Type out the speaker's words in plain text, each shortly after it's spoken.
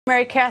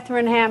Mary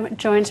Katharine Ham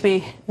joins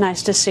me.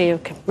 Nice to see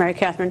you, Mary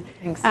Katharine.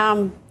 Thanks.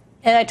 And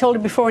I told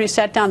you before when you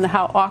sat down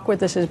how awkward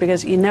this is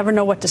because you never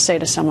know what to say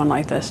to someone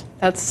like this.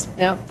 That's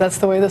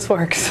the way this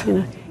works.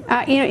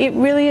 It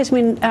really is. I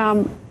mean,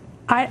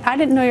 I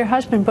didn't know your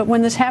husband, but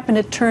when this happened,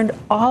 it turned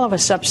all of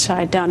us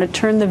upside down. It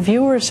turned the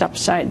viewers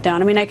upside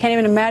down. I mean, I can't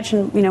even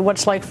imagine, what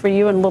it's like for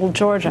you in little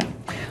Georgia.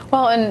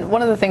 Well, and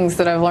one of the things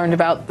that I've learned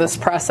about this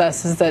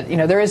process is that,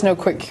 there is no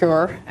quick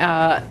cure,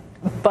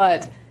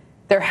 but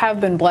there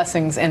have been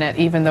blessings in it,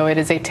 even though it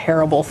is a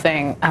terrible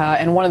thing.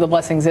 And one of the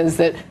blessings is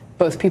that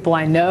both people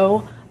I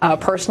know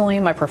personally,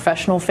 my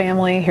professional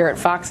family here at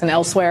Fox and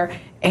elsewhere,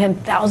 and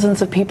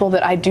thousands of people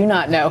that I do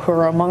not know who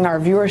are among our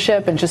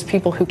viewership and just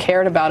people who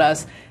cared about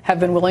us have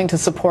been willing to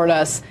support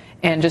us,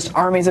 and just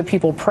armies of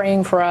people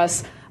praying for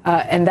us.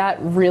 And that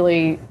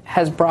really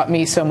has brought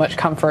me so much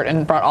comfort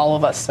and brought all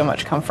of us so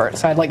much comfort.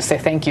 So I'd like to say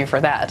thank you for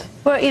that.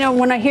 Well,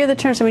 when I hear the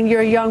terms, you're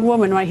a young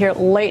woman. When I hear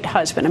late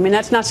husband,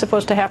 that's not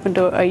supposed to happen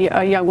to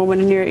a young woman.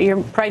 And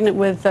you're pregnant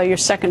with your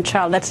second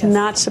child. That's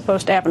not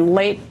supposed to happen.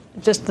 Late,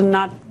 just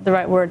not the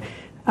right word.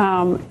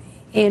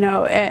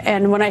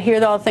 And when I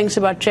hear all the things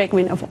about Jake,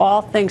 of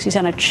all things, he's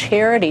on a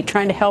charity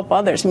trying to help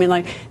others.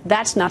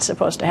 That's not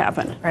supposed to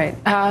happen. Right.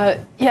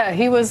 Yeah,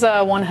 he was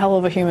one hell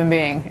of a human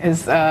being.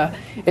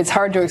 It's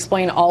hard to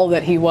explain all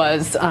that he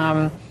was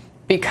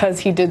because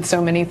he did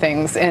so many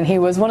things. And he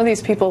was one of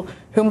these people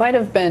who might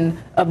have been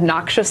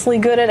obnoxiously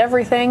good at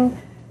everything,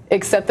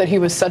 except that he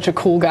was such a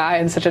cool guy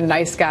and such a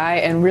nice guy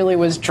and really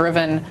was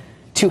driven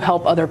to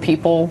help other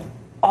people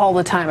all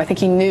the time. I think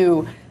he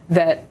knew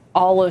that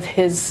all of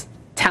his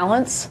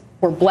talents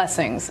were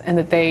blessings and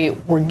that they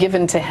were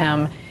given to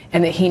him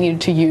and that he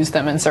needed to use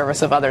them in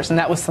service of others. And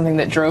that was something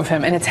that drove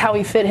him. And it's how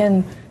he fit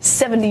in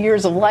 70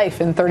 years of life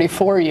in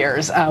 34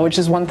 years, which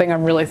is one thing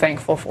I'm really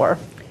thankful for.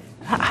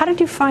 How did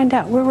you find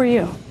out? Where were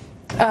you?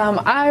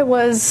 I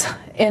was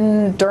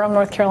in Durham,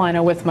 North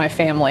Carolina with my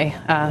family,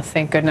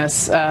 thank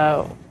goodness,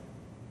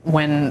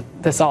 when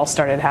this all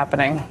started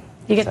happening.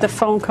 You get the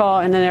phone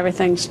call and then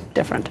everything's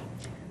different.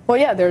 Well,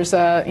 yeah, there's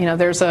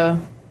a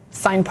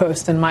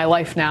signpost in my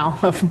life now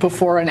of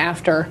before and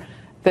after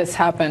this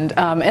happened.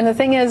 And the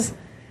thing is,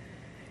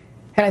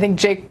 and I think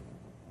Jake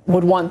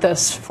would want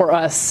this for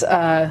us,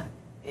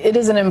 it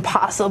is an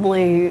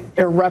impossibly,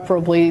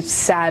 irreparably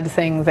sad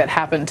thing that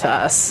happened to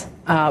us.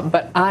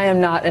 But I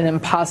am not an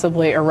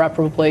impossibly,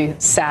 irreparably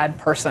sad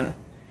person.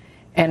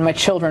 And my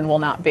children will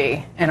not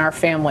be, and our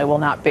family will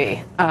not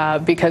be,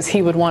 because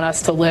he would want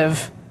us to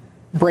live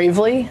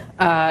bravely,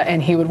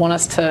 and he would want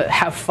us to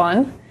have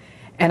fun.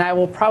 And I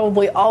will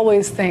probably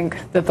always think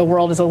that the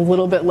world is a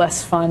little bit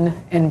less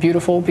fun and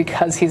beautiful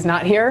because he's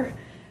not here.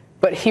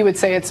 But he would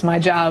say it's my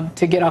job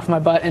to get off my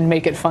butt and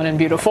make it fun and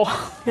beautiful.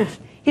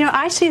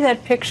 I see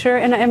that picture,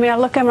 and I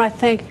look at him and I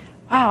think,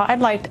 wow, I'd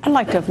like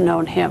to have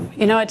known him.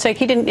 It's like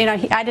he didn't,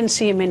 I didn't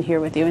see him in here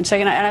with you. And so,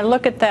 and I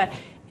look at that,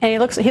 and he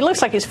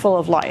looks like he's full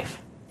of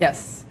life.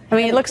 Yes.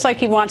 He looks like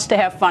he wants to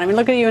have fun.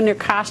 Look at you in your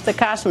the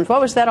costumes.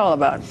 What was that all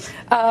about?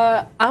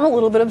 I'm a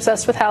little bit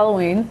obsessed with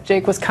Halloween.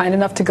 Jake was kind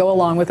enough to go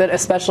along with it,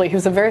 especially he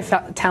was a very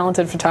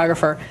talented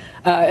photographer.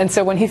 And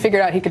so when he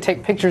figured out he could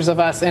take pictures of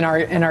us in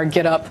our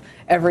get-up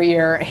every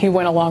year, he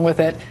went along with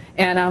it.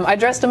 And I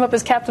dressed him up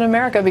as Captain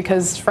America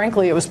because,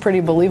 frankly, it was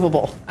pretty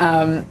believable.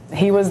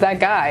 He was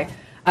that guy.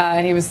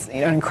 And he was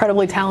an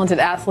incredibly talented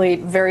athlete,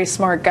 very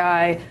smart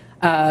guy.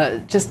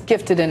 Just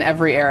gifted in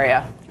every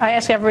area. I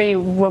ask every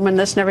woman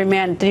this and every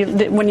man,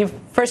 when you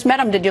first met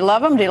him, did you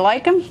love him? Did you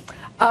like him?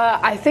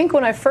 I think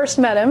when I first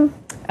met him,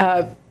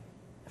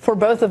 for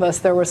both of us,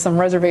 there were some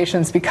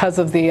reservations because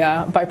of the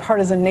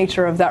bipartisan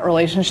nature of that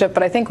relationship.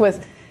 But I think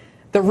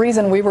the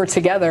reason we were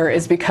together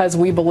is because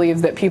we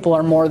believe that people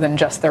are more than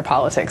just their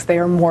politics. They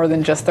are more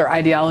than just their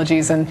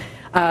ideologies. And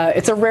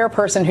it's a rare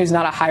person who's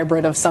not a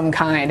hybrid of some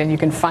kind, and you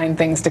can find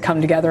things to come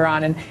together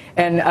on.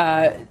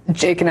 And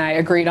Jake and I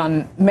agreed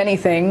on many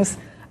things,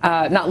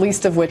 not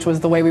least of which was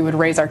the way we would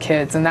raise our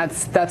kids. And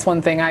that's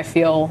one thing I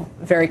feel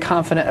very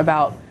confident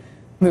about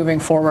moving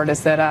forward,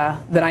 is that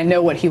I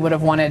know what he would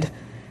have wanted,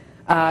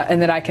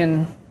 and that I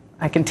can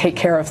take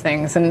care of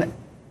things. And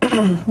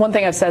one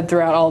thing I've said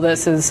throughout all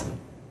this is,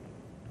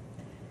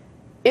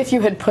 if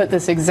you had put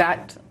this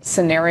exact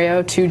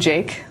scenario to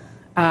Jake,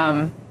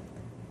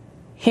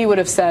 he would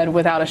have said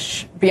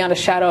beyond a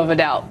shadow of a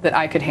doubt that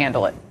I could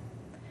handle it.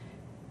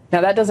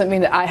 Now, that doesn't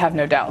mean that I have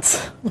no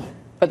doubts,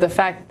 but the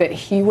fact that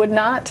he would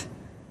not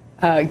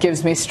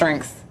gives me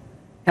strength.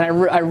 And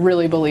I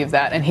really believe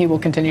that, and he will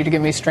continue to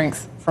give me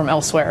strength from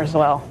elsewhere as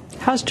well.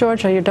 How's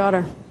Georgia, your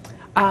daughter?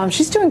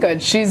 She's doing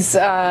good. She's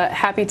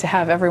happy to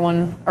have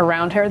everyone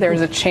around her.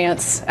 There's a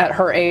chance at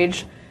her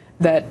age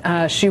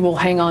that she will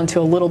hang on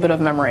to a little bit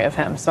of memory of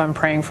him. So I'm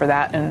praying for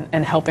that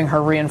and helping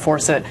her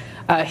reinforce it.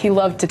 He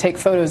loved to take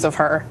photos of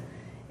her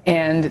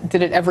and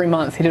did it every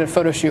month. He did a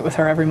photo shoot with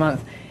her every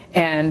month.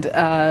 And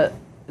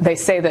they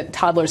say that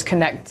toddlers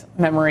connect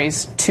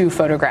memories to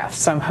photographs.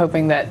 So I'm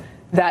hoping that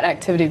that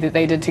activity that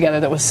they did together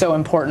that was so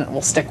important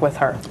will stick with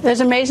her. It's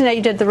amazing that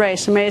you did the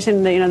race.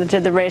 Amazing that that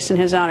did the race in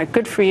his honor.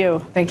 Good for you.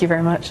 Thank you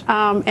very much.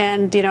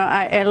 And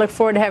I look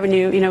forward to having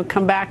you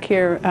come back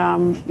here.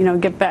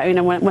 Get back.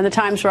 When the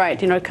time's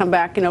right. Come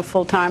back.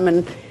 Full time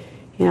and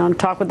and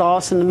talk with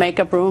us in the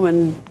makeup room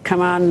and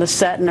come on the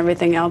set and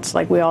everything else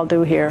like we all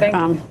do here. Thank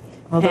you.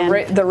 Well,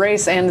 the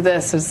race and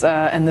this is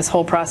and this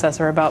whole process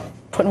are about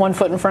putting one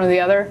foot in front of the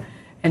other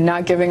and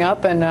not giving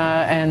up,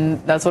 and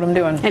that's what I'm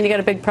doing. And you got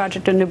a big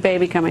project, a new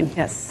baby coming.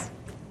 Yes.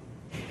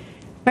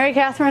 Mary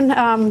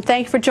Katharine,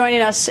 thank you for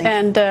joining us.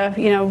 And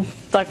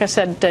like I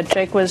said,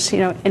 Jake was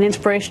an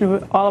inspiration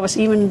to all of us,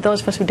 even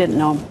those of us who didn't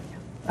know him.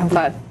 I'm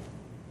glad.